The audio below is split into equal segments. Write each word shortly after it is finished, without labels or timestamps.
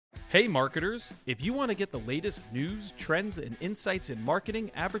Hey marketers, if you want to get the latest news, trends, and insights in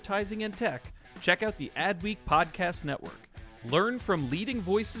marketing, advertising, and tech, check out the Adweek Podcast Network. Learn from leading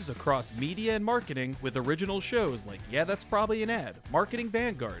voices across media and marketing with original shows like Yeah, That's Probably an Ad, Marketing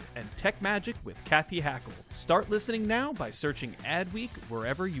Vanguard, and Tech Magic with Kathy Hackle. Start listening now by searching Adweek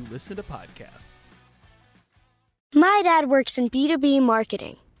wherever you listen to podcasts. My dad works in B2B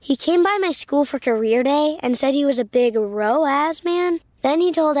marketing. He came by my school for career day and said he was a big ROAS man. Then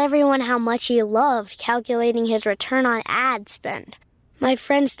he told everyone how much he loved calculating his return on ad spend. My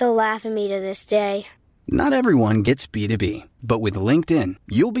friends still laugh at me to this day. Not everyone gets B2B, but with LinkedIn,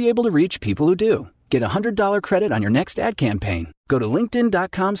 you'll be able to reach people who do. Get a $100 credit on your next ad campaign. Go to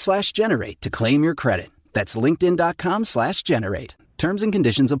linkedin.com/generate to claim your credit. That's linkedin.com/generate. Terms and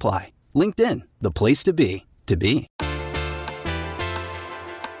conditions apply. LinkedIn, the place to be, to be.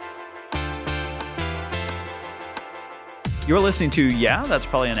 You're listening to Yeah, That's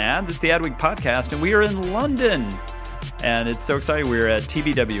Probably an Ad. This is the Adweek Podcast, and we are in London. And it's so exciting. We're at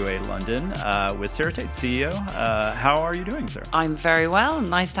TBWA London with Sarah Tate, CEO. How are you doing, Sarah? I'm very well.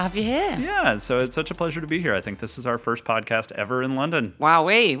 Nice to have you here. Yeah, so it's such a pleasure to be here. I think this is our first podcast ever in London. Wow,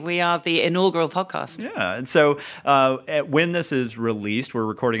 we are the inaugural podcast. Yeah, and so when this is released, we're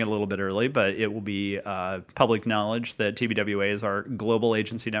recording it a little bit early, but it will be public knowledge that TBWA is our Global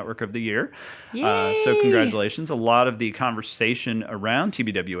Agency Network of the Year. So congratulations. A lot of the conversation around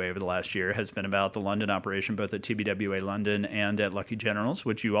TBWA over the last year has been about the London operation, both at TBWA London and at Lucky Generals,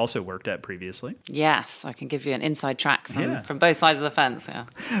 which you also worked at previously. Yes, I can give you an inside track from both sides of the fence. Yeah.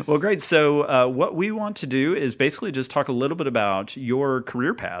 Well, great. So what we want to do is basically just talk a little bit about your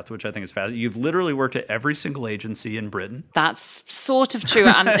career path, which I think is fascinating. You've literally worked at every single agency in Britain. That's sort of true.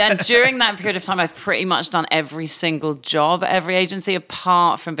 And during that period of time, I've pretty much done every single job at every agency,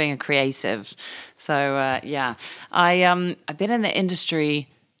 apart from being a creative. So, yeah, I've been in the industry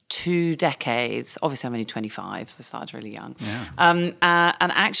 2 decades. Obviously, I'm only 25, so I started really young. Yeah. And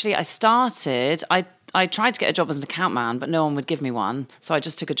actually, I tried to get a job as an account man, but no one would give me one. So I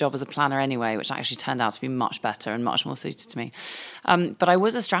just took a job as a planner anyway, which actually turned out to be much better and much more suited to me. But I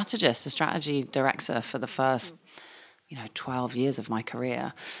was a strategist, a strategy director for the first 12 years of my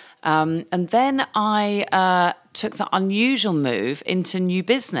career. And then I took the unusual move into new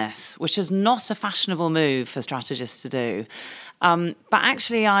business, which is not a fashionable move for strategists to do. But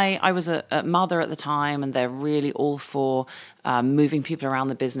actually, I was a mother at the time, and they're really all for moving people around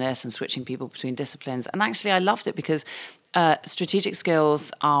the business and switching people between disciplines. And actually, I loved it because strategic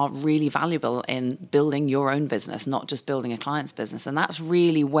skills are really valuable in building your own business, not just building a client's business. And that's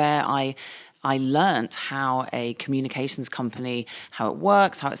really where I learned how a communications company, how it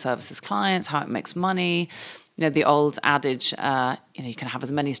works, how it services clients, how it makes money. The old adage, you can have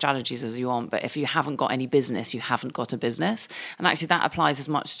as many strategies as you want, but if you haven't got any business, you haven't got a business. And actually that applies as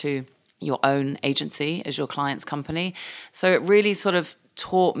much to your own agency as your client's company. So it really sort of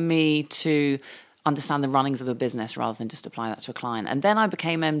taught me to understand the runnings of a business rather than just apply that to a client. And then I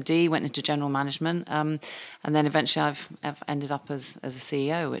became MD, went into general management, and then eventually I've ended up as a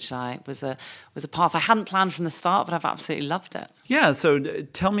CEO, which was a path I hadn't planned from the start, but I've absolutely loved it. Yeah, so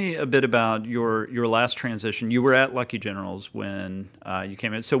tell me a bit about your last transition. You were at Lucky Generals when you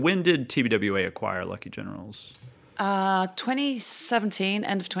came in. So when did TBWA acquire Lucky Generals? 2017,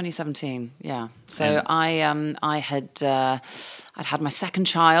 end of 2017, yeah. So I'd had my second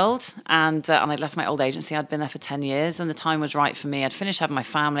child, and I'd left my old agency. I'd been there for 10 years, and the time was right for me. I'd finished having my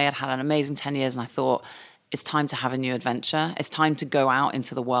family. I'd had an amazing 10 years, and I thought, it's time to have a new adventure. It's time to go out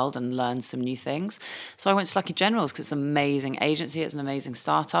into the world and learn some new things. So I went to Lucky Generals because it's an amazing agency. It's an amazing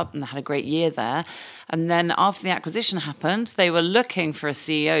startup, and I had a great year there. And then after the acquisition happened, they were looking for a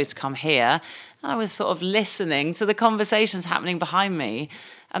CEO to come here. And I was sort of listening to the conversations happening behind me.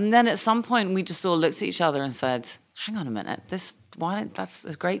 And then at some point, we just all looked at each other and said, hang on a minute, that's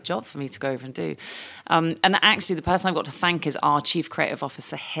a great job for me to go over and do. And actually, the person I've got to thank is our Chief Creative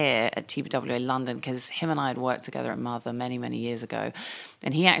Officer here at TBWA London, because him and I had worked together at Mother many, many years ago.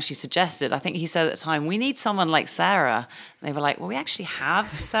 And he actually suggested, I think he said at the time, we need someone like Sarah. And they were like, well, we actually have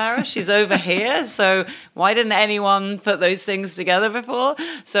Sarah. She's over here. So why didn't anyone put those things together before?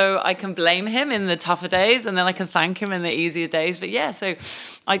 So I can blame him in the tougher days, and then I can thank him in the easier days. But yeah, so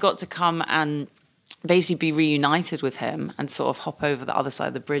I got to come and basically be reunited with him and sort of hop over the other side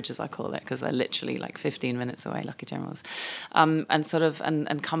of the bridge, as I call it, because they're literally like 15 minutes away, Lucky Generals, and sort of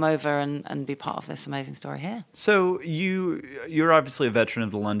and come over and be part of this amazing story here. So you're obviously a veteran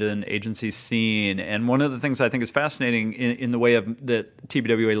of the London agency scene, and one of the things I think is fascinating in the way of that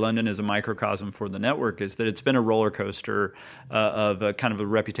TBWA London is a microcosm for the network is that it's been a roller coaster of a kind of a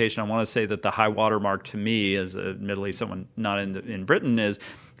reputation. I want to say that the high watermark to me, as admittedly someone not in Britain, is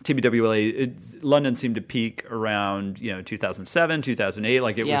TBWA, London seemed to peak around 2007, 2008.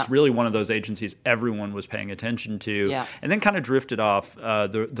 Like it was really one of those agencies everyone was paying attention to, and then kind of drifted off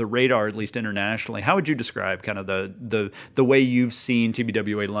the radar, at least internationally. How would you describe kind of the way you've seen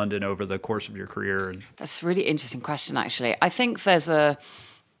TBWA London over the course of your career? That's a really interesting question, actually. I think there's a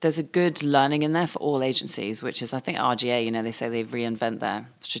good learning in there for all agencies, which is, I think RGA, they say they reinvent their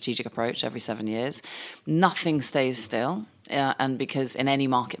strategic approach every 7 years. Nothing stays still. And because in any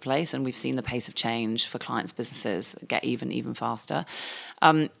marketplace, and we've seen the pace of change for clients' businesses get even faster.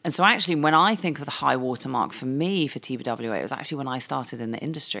 And so actually, when I think of the high watermark for me for TBWA, it was actually when I started in the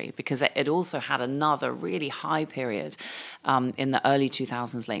industry, because it also had another really high period in the early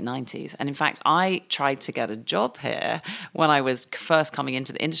 2000s, late 90s. And in fact, I tried to get a job here when I was first coming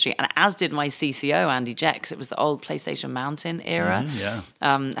into the industry, and as did my CCO, Andy Jack, because it was the old PlayStation Mountain era.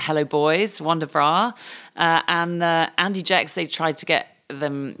 Hello Boys, Wonder Bra. And Andy Jack, he tried to get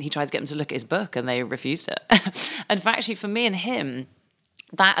them to look at his book, and they refused it. And actually, for me and him,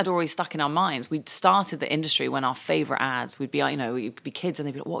 that had already stuck in our minds. We'd started the industry when our favorite ads, we'd be kids, and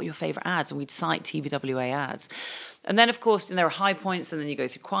they'd be like, what are your favorite ads? And we'd cite TBWA ads. And then, of course, there were high points, and then you go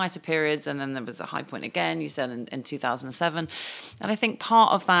through quieter periods, and then there was a high point again, you said, in 2007. And I think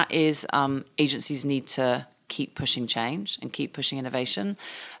part of that is agencies need to keep pushing change and keep pushing innovation.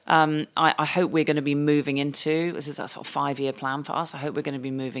 I hope we're going to be moving into, this is a sort of 5-year plan for us, I hope we're going to be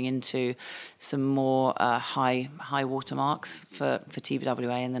moving into some more high watermarks for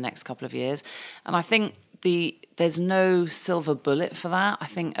TBWA in the next couple of years. And I think there's no silver bullet for that. I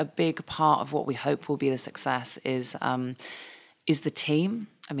think a big part of what we hope will be the success is the team.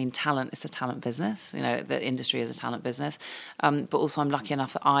 I mean, talent is a talent business. The industry is a talent business. But also I'm lucky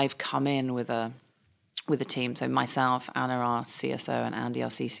enough that I've come in with a team. So myself, Anna, our CSO, and Andy, our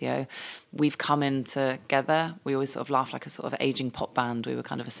CCO, we've come in together. We always sort of laugh like a sort of aging pop band. We were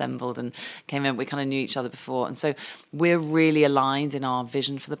kind of assembled and came in. We kind of knew each other before. And so we're really aligned in our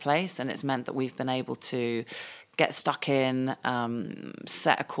vision for the place. And it's meant that we've been able to get stuck in,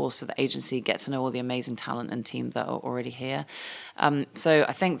 set a course for the agency, get to know all the amazing talent and team that are already here. So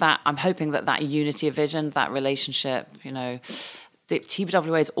I think that I'm hoping that unity of vision, that relationship, the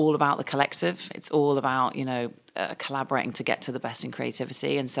TBWA is all about the collective. It's all about, collaborating to get to the best in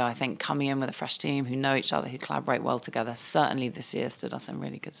creativity. And so I think coming in with a fresh team who know each other, who collaborate well together, certainly this year stood us in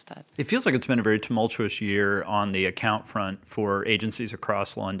really good stead. It feels like it's been a very tumultuous year on the account front for agencies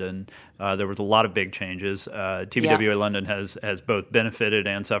across London. There was a lot of big changes. TBWA London has both benefited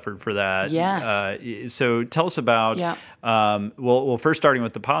and suffered for that. Yes. So tell us about, well, first starting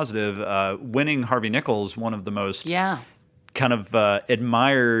with the positive, winning Harvey Nichols, one of the most kind of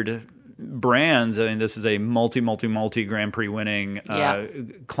admired brands. I mean, this is a multi Grand Prix winning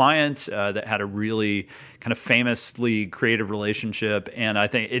client that had a really kind of famously creative relationship, and I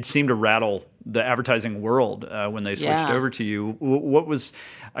think it seemed to rattle the advertising world when they switched over to you.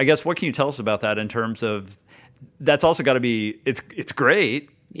 What can you tell us about that in terms of, that's also got to be, it's great.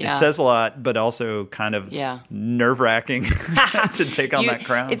 Yeah. It says a lot, but also kind of nerve-wracking to take on that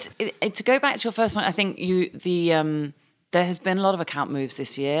crown. To go back to your first point, I think there has been a lot of account moves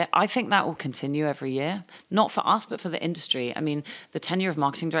this year. I think that will continue every year, not for us, but for the industry. I mean, the tenure of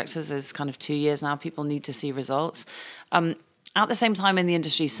marketing directors is kind of 2 years now. People need to see results. At the same time, in the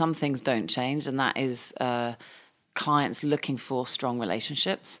industry, some things don't change, and that is clients looking for strong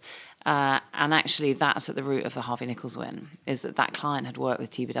relationships. And actually, that's at the root of the Harvey Nichols win, is that client had worked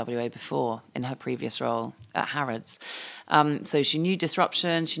with TBWA before in her previous role at Harrods. So she knew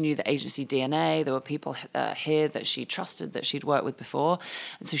disruption, she knew the agency DNA, there were people here that she trusted, that she'd worked with before.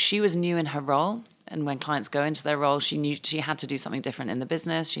 And so she was new in her role. And when clients go into their role, she knew she had to do something different in the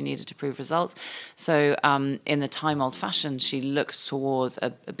business. She needed to prove results. So in the time-old fashion, she looked towards a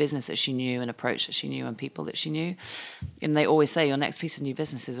business that she knew, an approach that she knew, and people that she knew. And they always say your next piece of new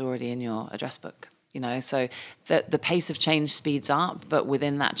business is already in your address book. So the pace of change speeds up, but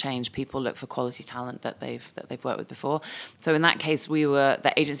within that change, people look for quality talent that they've worked with before. So in that case,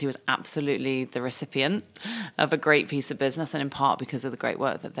 the agency was absolutely the recipient of a great piece of business, and in part because of the great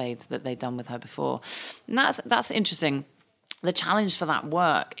work that they'd done with her before. And that's interesting. The challenge for that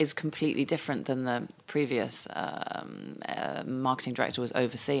work is completely different than the previous marketing director was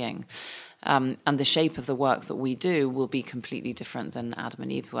overseeing. And the shape of the work that we do will be completely different than Adam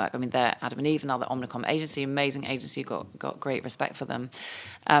and Eve's work. I mean, they're Adam and Eve, another Omnicom agency, amazing agency, got great respect for them.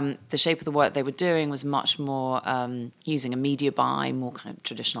 The shape of the work they were doing was much more using a media buy, more kind of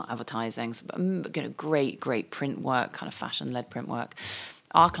traditional advertising, so, great print work, kind of fashion-led print work.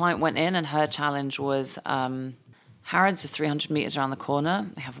 Our client went in, and her challenge was Harrods is 300 meters around the corner.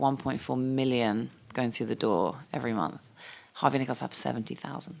 They have 1.4 million going through the door every month. Harvey Nichols have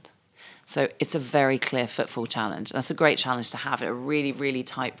 70,000. So it's a very clear footfall challenge. That's a great challenge to have, a really, really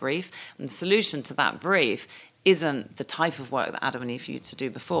tight brief. And the solution to that brief isn't the type of work that Adam needed you to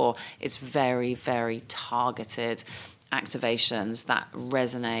do before. It's very, very targeted activations that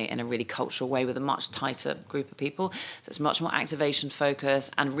resonate in a really cultural way with a much tighter group of people. So it's much more activation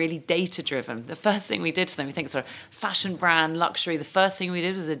focused and really data driven. The first thing we did for them, we think sort of fashion brand, luxury, the first thing we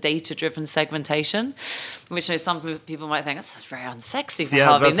did was a data driven segmentation, which some people might think that's very unsexy for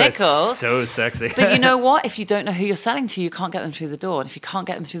Harvey Nichols. So sexy. But you know what? If you don't know who you're selling to, you can't get them through the door. And if you can't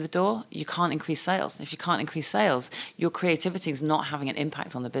get them through the door, you can't increase sales. And if you can't increase sales, your creativity is not having an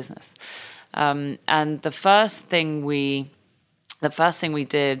impact on the business. And the first thing we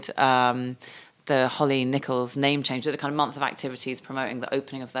did, the Holly Nichols name change, did a kind of month of activities promoting the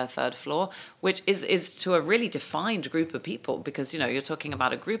opening of their third floor, which is to a really defined group of people, because you're talking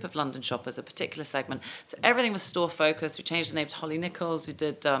about a group of London shoppers, a particular segment. So everything was store focused. We changed the name to Holly Nichols. We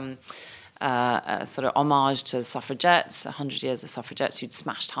did a sort of homage to the suffragettes, 100 years of suffragettes who'd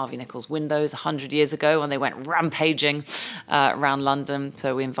smashed Harvey Nichols' windows 100 years ago when they went rampaging around London.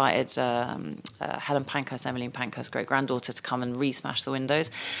 So we invited Helen Pankhurst, Emmeline Pankhurst's great-granddaughter, to come and re-smash the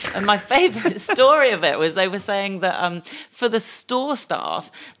windows. And my favourite story of it was they were saying that for the store staff,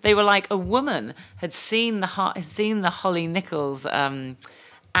 they were like, a woman had seen the Holly Nichols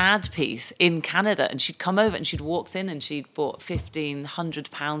ad piece in Canada, and she'd come over and she'd walked in and she'd bought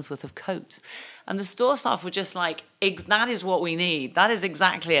 £1,500 worth of coat. And the store staff were just like, that is what we need. That is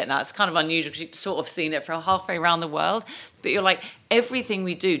exactly it. Now, it's kind of unusual because you've sort of seen it from halfway around the world. But you're like, everything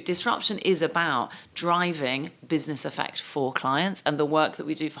we do, disruption is about driving business effect for clients. And the work that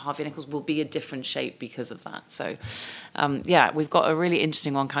we do for Harvey Nichols will be a different shape because of that. So, we've got a really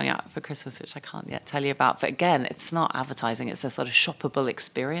interesting one coming out for Christmas, which I can't yet tell you about. But again, it's not advertising. It's a sort of shoppable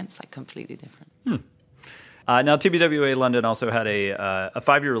experience, like completely different. Now, TBWA London also had a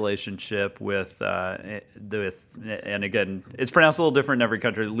 5-year relationship with, and again, it's pronounced a little different in every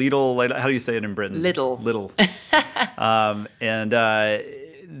country. Lidl, how do you say it in Britain? Lidl.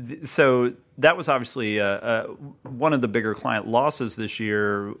 So that was obviously one of the bigger client losses this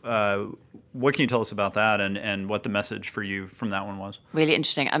year. What can you tell us about that and what the message for you from that one was? Really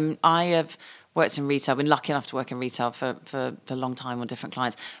interesting. I have worked in retail, been lucky enough to work in retail for a long time on different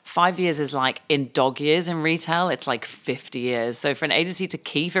clients. 5 years is like in dog years in retail, it's like 50 years. So for an agency to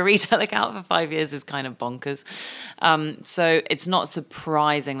keep a retail account for 5 years is kind of bonkers. So it's not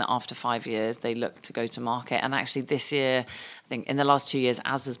surprising that after 5 years they look to go to market. And actually this year, I think in the last 2 years,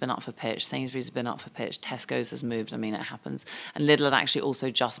 Asda's been up for pitch, Sainsbury's has been up for pitch, Tesco's has moved. I mean, it happens. And Lidl had actually also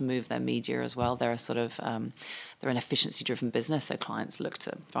just moved their media as well. They're a sort of they're an efficiency-driven business, so clients look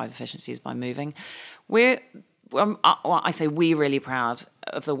to drive efficiencies by moving. We're really proud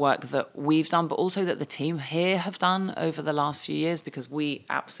of the work that we've done, but also that the team here have done over the last few years, because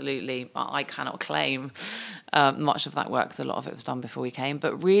I cannot claim much of that work, because a lot of it was done before we came,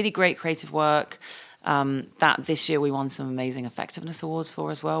 but really great creative work. That this year we won some amazing effectiveness awards for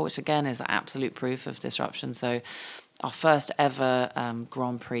as well, which again is absolute proof of disruption. So our first ever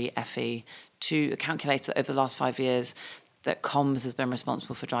Grand Prix FE to calculate that over the last 5 years that comms has been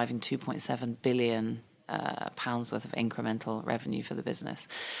responsible for driving 2.7 billion pounds worth of incremental revenue for the business.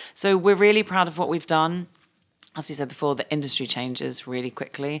 So we're really proud of what we've done. As you said before, the industry changes really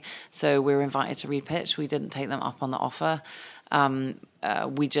quickly. So we were invited to repitch. We didn't take them up on the offer.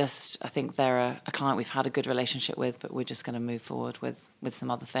 I think they're a client we've had a good relationship with, but we're just going to move forward with some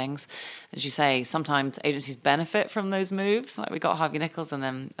other things. As you say, sometimes agencies benefit from those moves. Like we got Harvey Nichols, and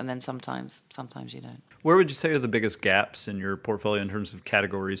then sometimes you don't. Where would you say are the biggest gaps in your portfolio in terms of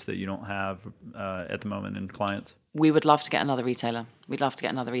categories that you don't have at the moment in clients? We would love to get another retailer. We'd love to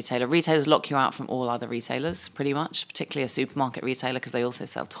get another retailer. Retailers lock you out from all other retailers, pretty much, particularly a supermarket retailer, because they also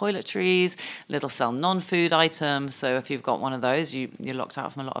sell toiletries, Lidl sell non-food items. So if you've got one of those, you're locked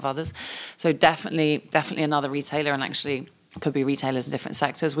out from a lot of others. So definitely another retailer, and actually could be retailers in different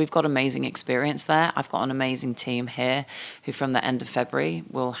sectors. We've got amazing experience there. I've got an amazing team here who from the end of February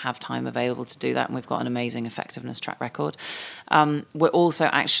will have time available to do that, and we've got an amazing effectiveness track record. We're also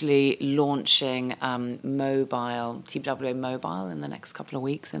actually launching TBWA Mobile in the next couple of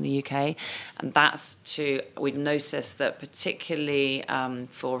weeks in the UK, and we've noticed that particularly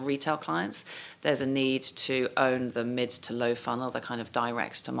for retail clients, there's a need to own the mid to low funnel, the kind of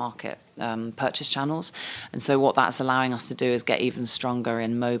direct to market purchase channels. And so what that's allowing us to do is get even stronger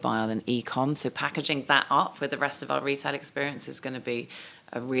in mobile and e-com. So packaging that up with the rest of our retail experience is going to be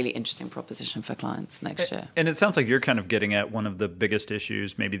a really interesting proposition for clients next year. And it sounds like you're kind of getting at one of the biggest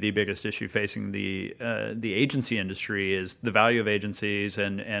issues, maybe the biggest issue facing the agency industry is the value of agencies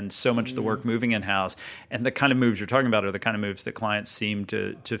and so much of the work moving in-house. And the kind of moves you're talking about are the kind of moves that clients seem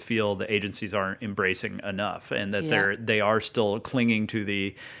to feel the agencies aren't embracing enough, and that they are still clinging to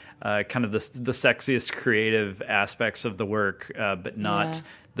the kind of the sexiest creative aspects of the work, but not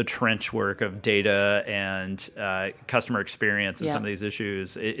the trench work of data and customer experience and some of these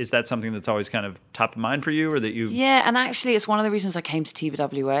issues. Is that something that's always kind of top of mind for you, or that you? Yeah, and actually it's one of the reasons I came to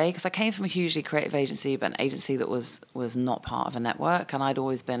TBWA, because I came from a hugely creative agency, but an agency that was not part of a network. And I'd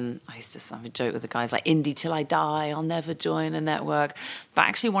always been, I used to have a joke with the guys like, indie till I die, I'll never join a network. But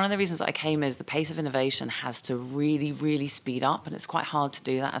actually one of the reasons that I came is the pace of innovation has to really, really speed up, and it's quite hard to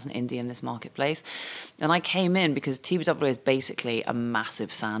do that as an indie in this marketplace. And I came in because TBWA is basically a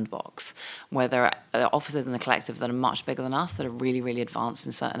massive sandbox where there are offices in the collective that are much bigger than us, that are really, really advanced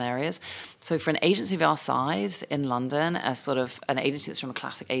in certain areas. So for an agency of our size in London, as sort of an agency that's from a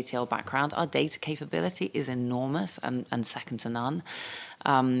classic ATL background, our data capability is enormous and second to none.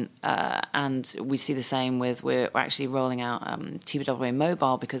 And we see the same with, we're actually rolling out TBWA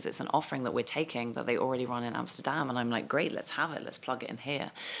Mobile, because it's an offering that we're taking that they already run in Amsterdam. And I'm like, great, let's have it. Let's plug it in here.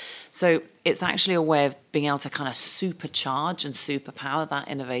 So it's actually a way of being able to kind of supercharge and superpower that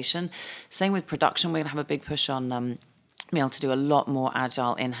innovation. Same with production. We're going to have a big push on being able to do a lot more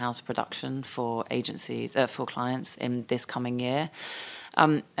agile in-house production for agencies, for clients in this coming year.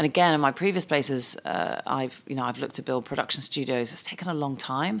 And again, in my previous places, I've looked to build production studios. It's taken a long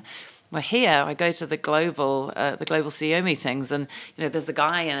time. Well, here I go to the global CEO meetings, and there's the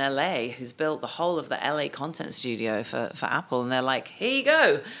guy in LA who's built the whole of the LA content studio for Apple, and they're like, here you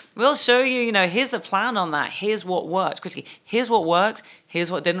go, we'll show you. Here's the plan on that. Here's what worked. Quickly, here's what worked. Here's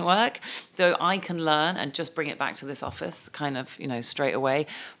what didn't work. So I can learn and just bring it back to this office, kind of straight away,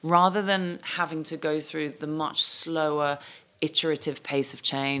 rather than having to go through the much slower, iterative pace of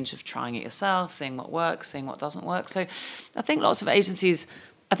change of trying it yourself, seeing what works, seeing what doesn't work. So I think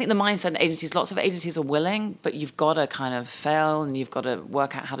the mindset in agencies, lots of agencies are willing, but you've got to kind of fail and you've got to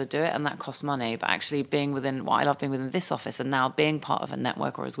work out how to do it, and that costs money. But actually what I love being within this office and now being part of a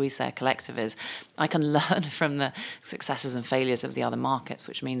network, or as we say, a collective, is I can learn from the successes and failures of the other markets,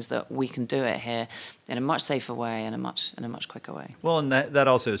 which means that we can do it here in a much safer way and in a much quicker way. Well, and that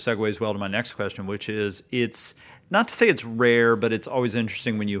also segues well to my next question, which is, it's not to say it's rare, but it's always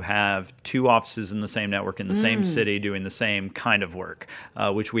interesting when you have two offices in the same network in the same city doing the same kind of work,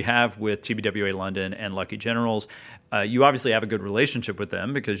 which we have with TBWA London and Lucky Generals. You obviously have a good relationship with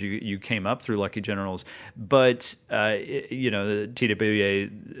them because you came up through Lucky Generals, but the TBWA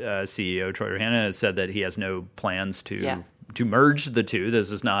CEO Troy Hanna has said that he has no plans to merge the two.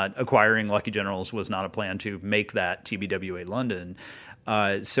 This is not acquiring Lucky Generals, was not a plan to make that TBWA London.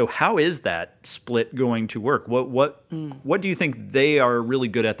 So how is that split going to work? What do you think they are really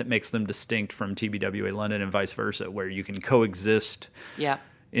good at that makes them distinct from TBWA London and vice versa, where you can coexist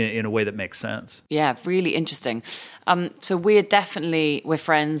in a way that makes sense? Yeah, really interesting. So we're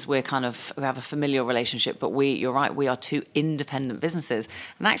friends. We have a familial relationship, but you're right, we are two independent businesses.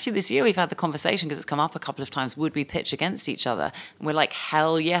 And actually this year we've had the conversation, because it's come up a couple of times, would we pitch against each other? And we're like,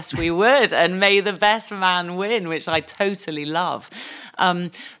 hell yes, we would. And may the best man win, which I totally love.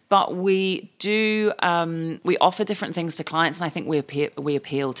 But we do, we offer different things to clients, and I think we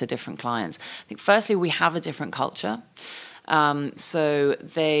appeal to different clients. I think firstly, we have a different culture. So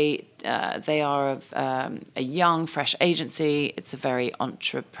they are a young, fresh agency. It's a very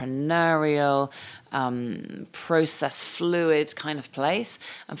entrepreneurial, process fluid kind of place.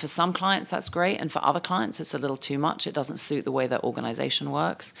 And for some clients, that's great. And for other clients, it's a little too much. It doesn't suit the way their organization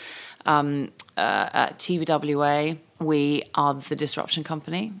works. At TBWA, we are the disruption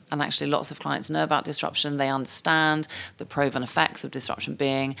company, and actually lots of clients know about disruption. They understand the proven effects of disruption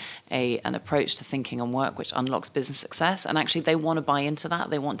being an approach to thinking and work which unlocks business success, and actually they want to buy into that.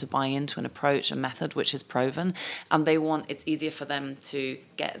 They want to buy into an approach, a method which is proven, and it's easier for them to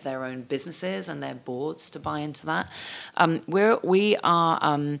get their own businesses and their boards to buy into that. We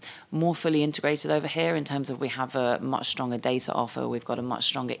are more fully integrated over here in terms of we have a much stronger data offer. We've got a much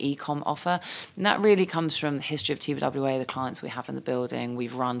stronger e-com offer, and that really comes from the history of TBWA, the clients we have in the building.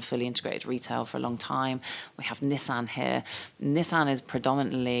 We've run fully integrated retail for a long time. We have Nissan here. Nissan is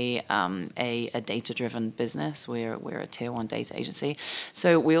predominantly a data-driven business. We're a tier one data agency.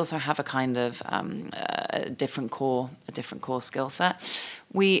 So we also have a kind of a different core skill set.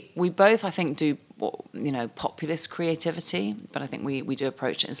 we both, I think, do populist creativity, but I think we do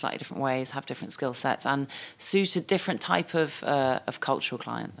approach it in slightly different ways, have different skill sets, and suit a different type of cultural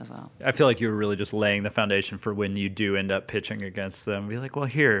client as well. I feel like you were really just laying the foundation for when you do end up pitching against them. Be like, well,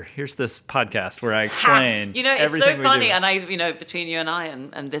 here's this podcast where I explain. It's so funny, and between you and I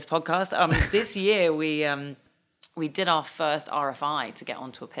and this podcast, this year we did our first RFI to get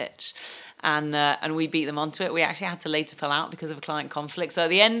onto a pitch. And we beat them onto it. We actually had to later pull out because of a client conflict. So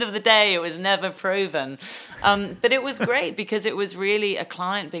at the end of the day, it was never proven. But it was great because it was really a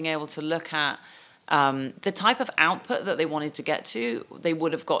client being able to look at the type of output that they wanted to get to. They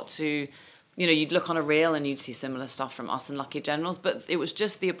would have got to, you'd look on a reel and you'd see similar stuff from us and Lucky Generals. But it was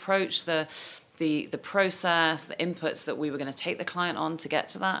just the approach, the process, the inputs that we were going to take the client on to get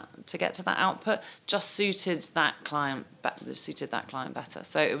to that output just suited that client better.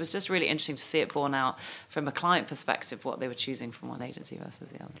 So it was just really interesting to see it borne out from a client perspective, what they were choosing from one agency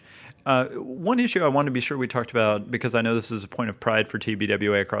versus the other. One issue I wanted to be sure we talked about, because I know this is a point of pride for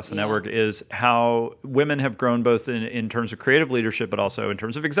TBWA across the network, is how women have grown both in terms of creative leadership, but also in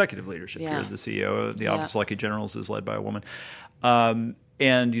terms of executive leadership. You're the CEO of the Office of Lucky Generals is led by a woman.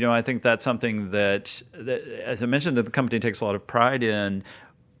 And, I think that's something that, as I mentioned, that the company takes a lot of pride in.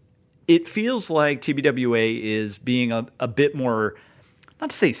 It feels like TBWA is being a bit more, not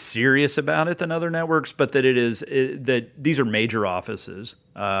to say serious about it than other networks, but that that these are major offices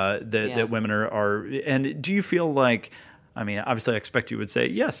that women are. And do you feel like, obviously I expect you would say,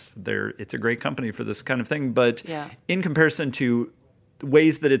 yes, it's a great company for this kind of thing. But in comparison to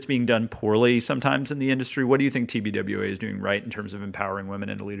ways that it's being done poorly sometimes in the industry, what do you think TBWA is doing right in terms of empowering women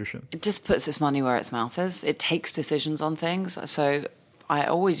into leadership? It just puts its money where its mouth is. It takes decisions on things. So I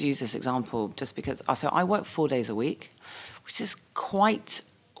always use this example just because, I work 4 days a week, which is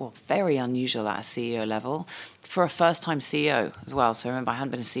very unusual at a CEO level for a first-time CEO as well. So remember, I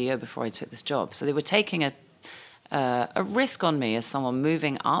hadn't been a CEO before I took this job. So they were taking a risk on me as someone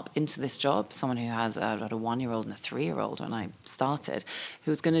moving up into this job, someone who has a 1-year-old and a 3-year-old when I started,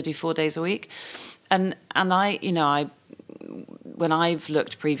 who was going to do 4 days a week. And I when I've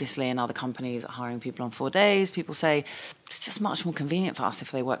looked previously in other companies at hiring people on 4 days, people say, it's just much more convenient for us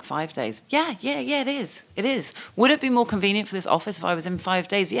if they work 5 days. Yeah, it is. It is. Would it be more convenient for this office if I was in 5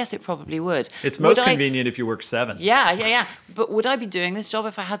 days? Yes, it probably would. It's most convenient if you work 7. Yeah. But would I be doing this job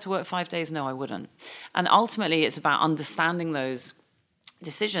if I had to work 5 days? No, I wouldn't. And ultimately, it's about understanding those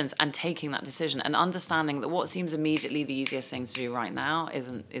decisions and taking that decision and understanding that what seems immediately the easiest thing to do right now is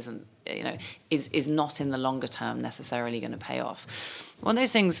not in the longer term necessarily going to pay off. One of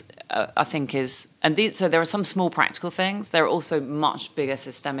those things I think is, so there are some small practical things. There are also much bigger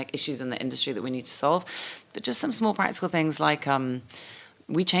systemic issues in the industry that we need to solve. But just some small practical things like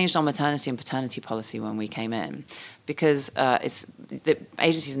we changed our maternity and paternity policy when we came in because the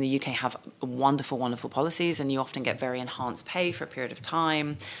agencies in the UK have wonderful, wonderful policies, and you often get very enhanced pay for a period of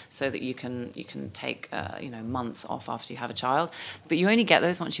time, so that you can take months off after you have a child. But you only get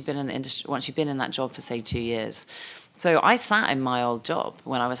those once you've been in the industry, once you've been in that job for say 2 years. So I sat in my old job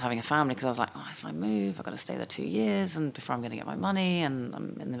when I was having a family because I was like, if I move, I've got to stay there 2 years, and before I'm going to get my money, and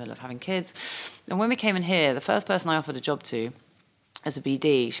I'm in the middle of having kids. And when we came in here, the first person I offered a job to as a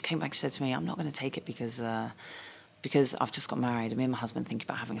BD, she came back and said to me, I'm not going to take it because I've just got married and me and my husband think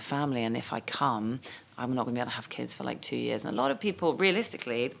about having a family, and if I come, I'm not going to be able to have kids for like 2 years. And a lot of people,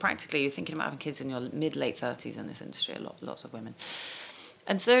 realistically, practically, you're thinking about having kids in your mid-late 30s in this industry, lots of women.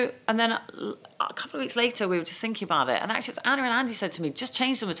 And then a couple of weeks later, we were just thinking about it, and actually it was Anna and Andy said to me, just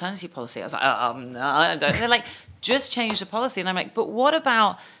change the maternity policy. I was like, no, I don't. They're like, just change the policy. And I'm like, but what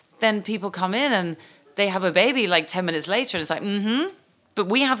about then people come in and they have a baby like 10 minutes later, and it's like, but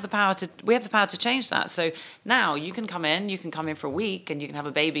we have the power to change that. So now you can come in for a week, and you can have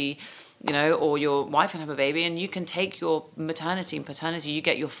a baby, or your wife can have a baby, and you can take your maternity and paternity, you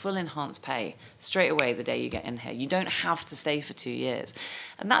get your full enhanced pay straight away the day you get in here. You don't have to stay for 2 years.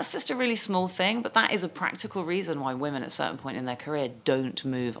 And that's just a really small thing, but that is a practical reason why women at a certain point in their career don't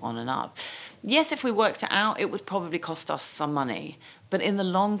move on and up. Yes, if we worked it out, it would probably cost us some money, but in the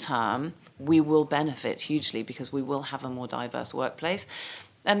long term, we will benefit hugely because we will have a more diverse workplace.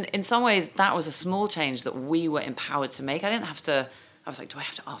 And in some ways, that was a small change that we were empowered to make. I was like, do I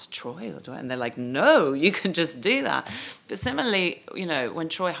have to ask Troy? And they're like, no, you can just do that. But similarly, when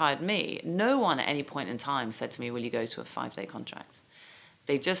Troy hired me, no one at any point in time said to me, will you go to a 5-day contract?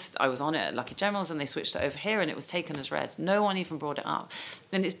 I was on it at Lucky Generals, and they switched it over here, and it was taken as read. No one even brought it up.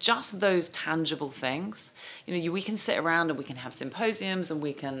 And it's just those tangible things. We can sit around and we can have symposiums, and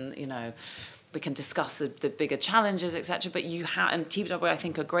we can discuss the bigger challenges, etc. But and TBWA, I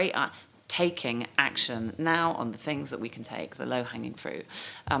think, are great at taking action now on the things that we can take, the low-hanging fruit.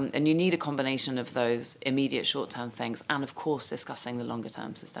 And you need a combination of those immediate short-term things and, of course, discussing the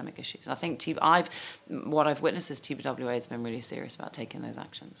longer-term systemic issues. I think what I've witnessed is TBWA has been really serious about taking those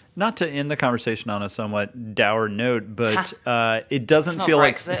actions. Not to end the conversation on a somewhat dour note, but it doesn't feel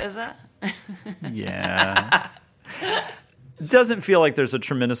Brexit, like... is it? Yeah. It doesn't feel like there's a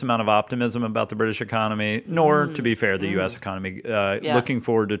tremendous amount of optimism about the British economy, nor, to be fair, the U.S. economy. Looking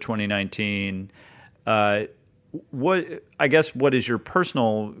forward to 2019, what is your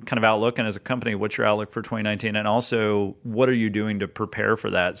personal kind of outlook, and as a company, what's your outlook for 2019, and also what are you doing to prepare for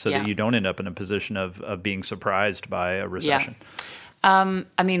that so that you don't end up in a position of being surprised by a recession?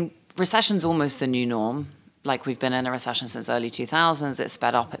 Recession's almost the new norm. Like, we've been in a recession since early 2000s. It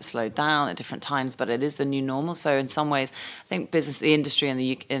sped up, it slowed down at different times, but it is the new normal. So in some ways, I think the industry in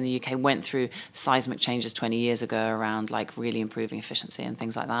the UK went through seismic changes 20 years ago around like really improving efficiency and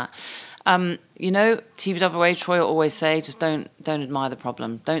things like that. TBWA, Troy always say, just don't admire the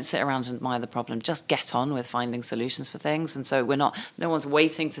problem. Don't sit around and admire the problem. Just get on with finding solutions for things. And so no one's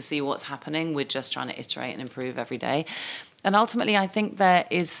waiting to see what's happening. We're just trying to iterate and improve every day. And ultimately, I think there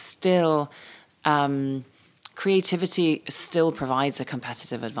is still... creativity still provides a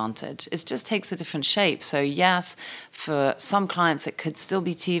competitive advantage. It just takes a different shape. So yes, for some clients it could still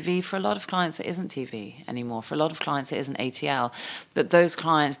be TV. For a lot of clients it isn't TV anymore. For a lot of clients it isn't ATL. But those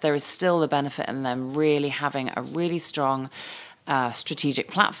clients, there is still the benefit in them really having a really strong strategic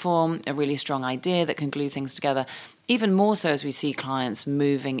platform, a really strong idea that can glue things together. Even more so as we see clients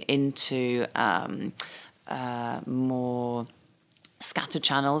moving into more... scattered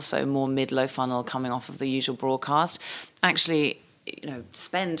channels, so more mid-low funnel coming off of the usual broadcast. Actually,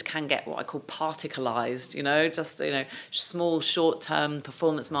 spend can get what I call particularized, small, short-term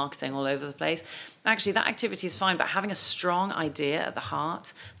performance marketing all over the place. Actually, that activity is fine, but having a strong idea at the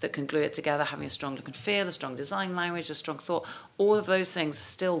heart that can glue it together, having a strong look and feel, a strong design language, a strong thought, all of those things are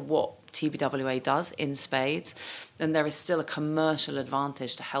still what TBWA does in spades, and there is still a commercial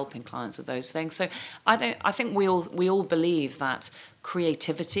advantage to helping clients with those things. So I think we all believe that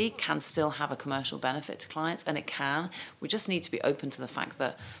creativity can still have a commercial benefit to clients, and it can. We just need to be open to the fact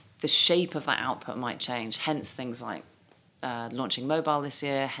that the shape of that output might change, hence things like launching mobile this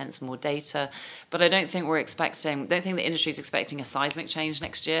year, hence more data. But I don't think the industry is expecting a seismic change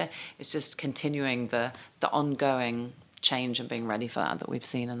next year. It's just continuing the ongoing change and being ready for that we've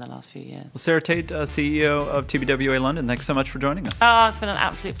seen in the last few years. Well, Sarah Tate, CEO of TBWA London, thanks so much for joining us. Oh, it's been an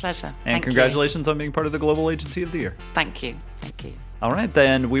absolute pleasure. And congratulations on being part of the Global Agency of the Year. Thank you. All right,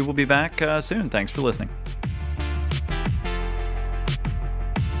 then we will be back soon. Thanks for listening.